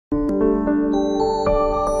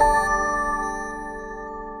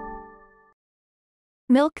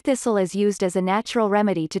Milk thistle is used as a natural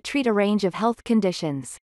remedy to treat a range of health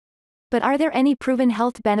conditions. But are there any proven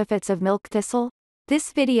health benefits of milk thistle?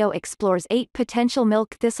 This video explores 8 potential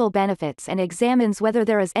milk thistle benefits and examines whether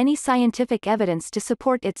there is any scientific evidence to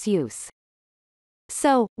support its use.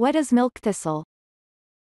 So, what is milk thistle?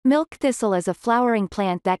 Milk thistle is a flowering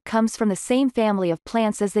plant that comes from the same family of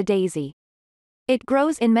plants as the daisy. It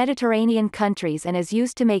grows in Mediterranean countries and is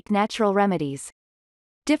used to make natural remedies.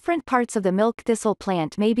 Different parts of the milk thistle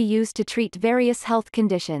plant may be used to treat various health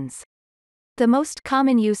conditions. The most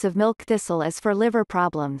common use of milk thistle is for liver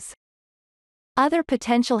problems. Other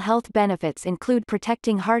potential health benefits include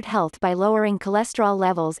protecting heart health by lowering cholesterol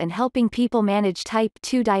levels and helping people manage type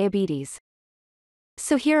 2 diabetes.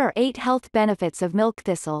 So here are 8 health benefits of milk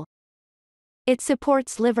thistle. It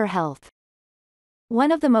supports liver health.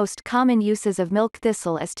 One of the most common uses of milk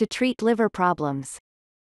thistle is to treat liver problems.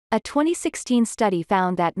 A 2016 study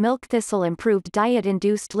found that milk thistle improved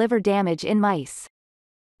diet-induced liver damage in mice.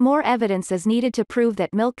 More evidence is needed to prove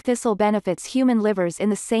that milk thistle benefits human livers in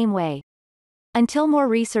the same way. Until more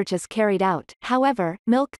research is carried out, however,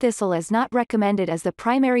 milk thistle is not recommended as the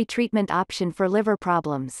primary treatment option for liver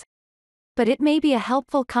problems. But it may be a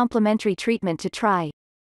helpful complementary treatment to try.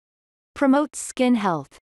 Promotes skin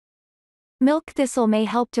health. Milk thistle may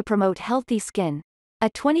help to promote healthy skin. A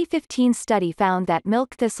 2015 study found that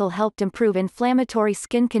milk thistle helped improve inflammatory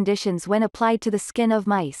skin conditions when applied to the skin of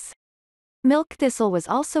mice. Milk thistle was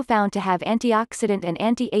also found to have antioxidant and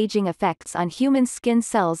anti-aging effects on human skin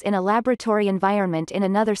cells in a laboratory environment in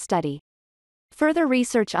another study. Further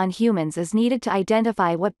research on humans is needed to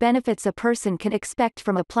identify what benefits a person can expect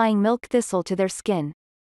from applying milk thistle to their skin.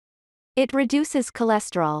 It reduces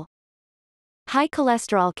cholesterol. High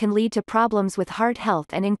cholesterol can lead to problems with heart health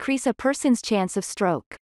and increase a person's chance of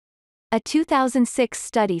stroke. A 2006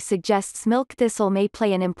 study suggests milk thistle may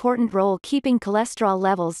play an important role keeping cholesterol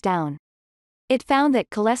levels down. It found that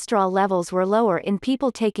cholesterol levels were lower in people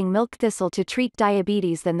taking milk thistle to treat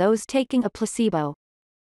diabetes than those taking a placebo.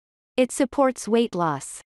 It supports weight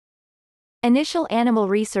loss. Initial animal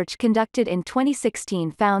research conducted in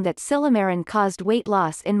 2016 found that silymarin caused weight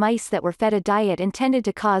loss in mice that were fed a diet intended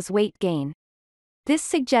to cause weight gain. This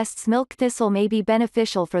suggests milk thistle may be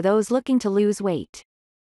beneficial for those looking to lose weight.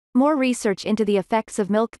 More research into the effects of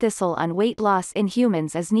milk thistle on weight loss in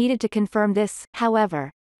humans is needed to confirm this,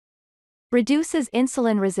 however. Reduces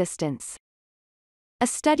insulin resistance. A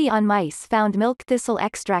study on mice found milk thistle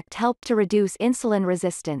extract helped to reduce insulin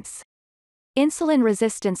resistance. Insulin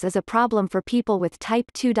resistance is a problem for people with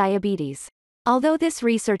type 2 diabetes. Although this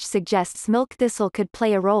research suggests milk thistle could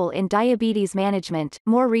play a role in diabetes management,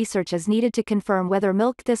 more research is needed to confirm whether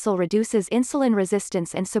milk thistle reduces insulin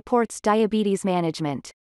resistance and supports diabetes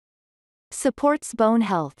management. Supports bone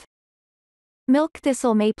health. Milk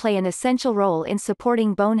thistle may play an essential role in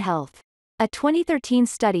supporting bone health. A 2013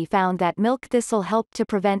 study found that milk thistle helped to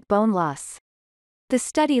prevent bone loss. The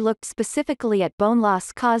study looked specifically at bone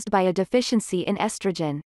loss caused by a deficiency in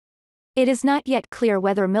estrogen. It is not yet clear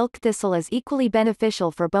whether milk thistle is equally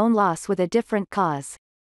beneficial for bone loss with a different cause.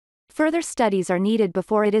 Further studies are needed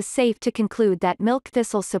before it is safe to conclude that milk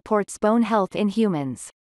thistle supports bone health in humans.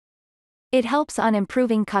 It helps on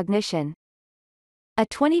improving cognition. A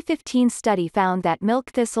 2015 study found that milk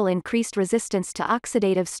thistle increased resistance to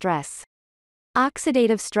oxidative stress.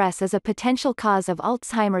 Oxidative stress is a potential cause of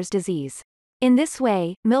Alzheimer's disease. In this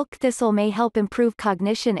way, milk thistle may help improve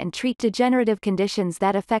cognition and treat degenerative conditions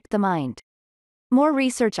that affect the mind. More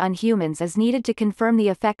research on humans is needed to confirm the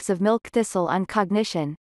effects of milk thistle on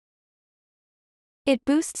cognition. It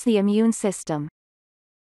boosts the immune system.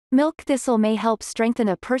 Milk thistle may help strengthen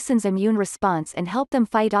a person's immune response and help them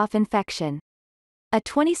fight off infection. A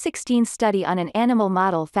 2016 study on an animal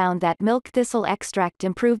model found that milk thistle extract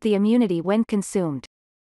improved the immunity when consumed.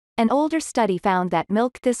 An older study found that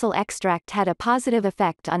milk thistle extract had a positive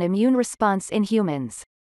effect on immune response in humans.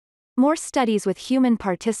 More studies with human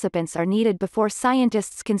participants are needed before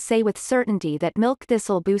scientists can say with certainty that milk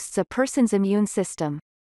thistle boosts a person's immune system.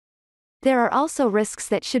 There are also risks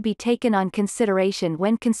that should be taken on consideration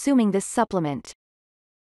when consuming this supplement.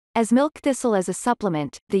 As milk thistle is a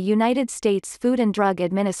supplement, the United States Food and Drug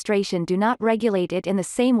Administration do not regulate it in the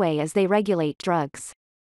same way as they regulate drugs.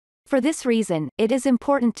 For this reason, it is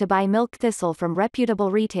important to buy milk thistle from reputable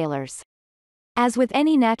retailers. As with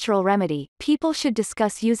any natural remedy, people should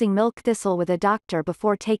discuss using milk thistle with a doctor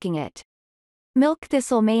before taking it. Milk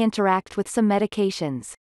thistle may interact with some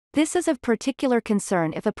medications. This is of particular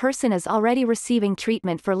concern if a person is already receiving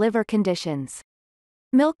treatment for liver conditions.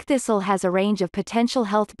 Milk thistle has a range of potential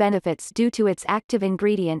health benefits due to its active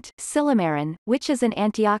ingredient, silymarin, which is an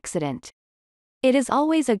antioxidant. It is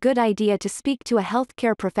always a good idea to speak to a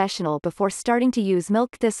healthcare professional before starting to use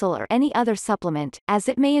milk thistle or any other supplement, as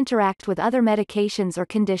it may interact with other medications or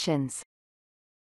conditions.